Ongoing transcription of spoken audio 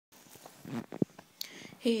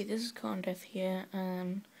Hey, this is Death here,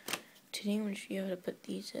 and today I'm going to show you how to put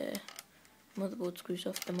these motherboard screws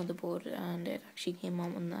off the motherboard, and it actually came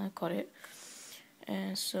out when I got it.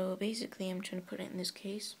 So basically I'm trying to put it in this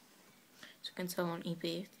case, so you can sell on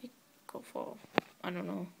eBay. They go for, I don't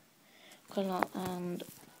know, quite a lot, and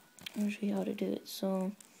I'm going to show you how to do it.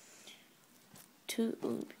 So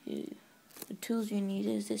the tools you need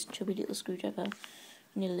is this chubby little screwdriver.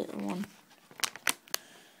 You need a little one.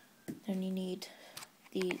 Then you need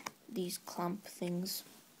these clamp things,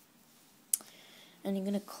 and you're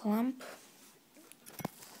gonna clamp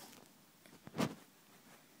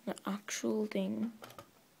the actual thing,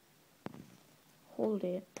 hold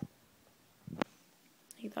it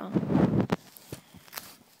like that,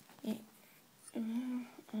 yeah.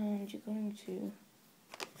 And you're going to,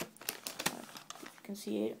 if you can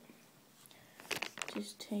see it,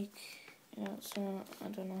 just take, so I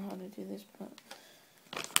don't know how to do this, but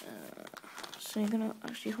so you're gonna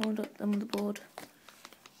actually hold up the motherboard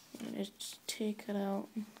and just take it out.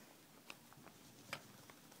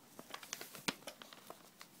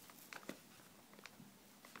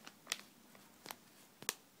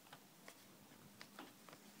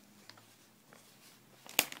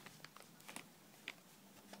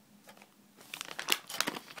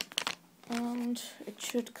 And it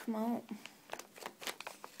should come out.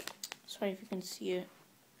 Sorry if you can see it.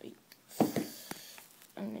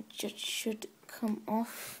 And it just should come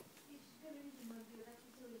off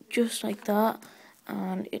just like that,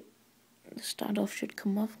 and the standoff should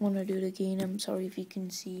come off. I'm gonna do it again. I'm sorry if you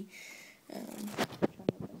can see.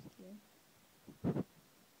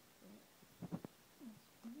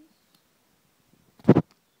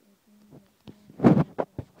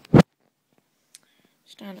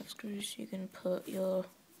 Standoff screws, you can put your,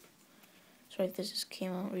 sorry if this just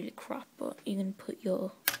came out really crap, but you can put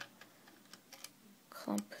your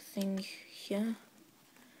clamp thing here,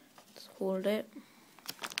 just hold it,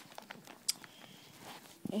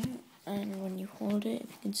 yeah. And when you hold it, if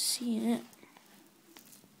you can see it,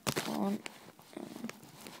 you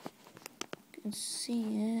can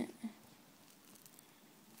see it,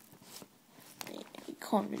 you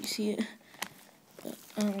can't really see it, but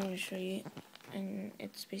I'm going to show you. And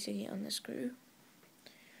it's basically on the screw.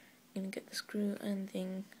 You're gonna get the screw and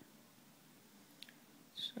thing.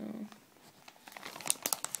 So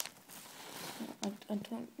I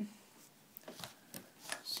don't.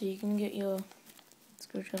 So you can get your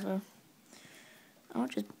screwdriver. I'll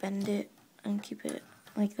just bend it and keep it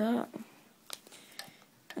like that.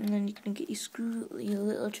 And then you're gonna get your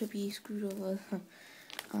little chubby screwdriver,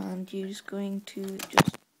 and you're just going to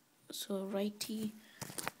righty.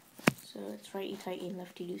 So it's righty tighty and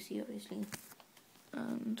lefty loosey, obviously,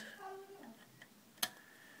 and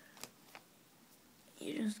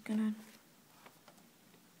you're just gonna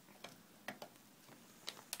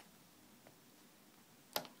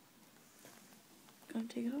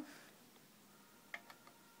take it off.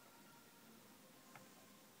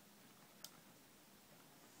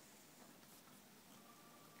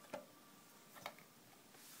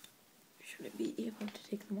 Should it be able to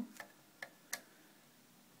take them off?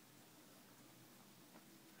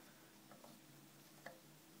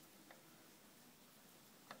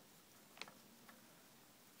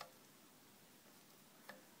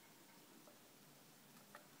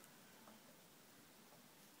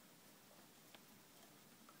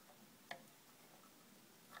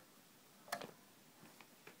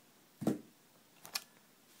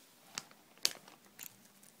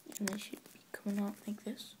 And they should be coming out like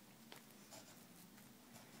this.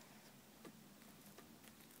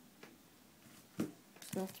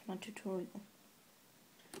 So that's my tutorial.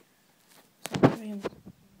 Sorry,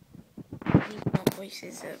 my voice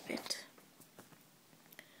is a bit,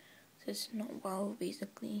 so it's not well,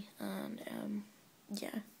 basically, and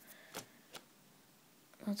yeah,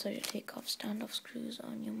 that's how you take off standoff screws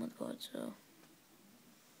on your motherboard. So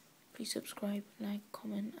please subscribe, like,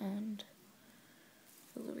 comment, and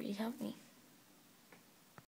it will really help me.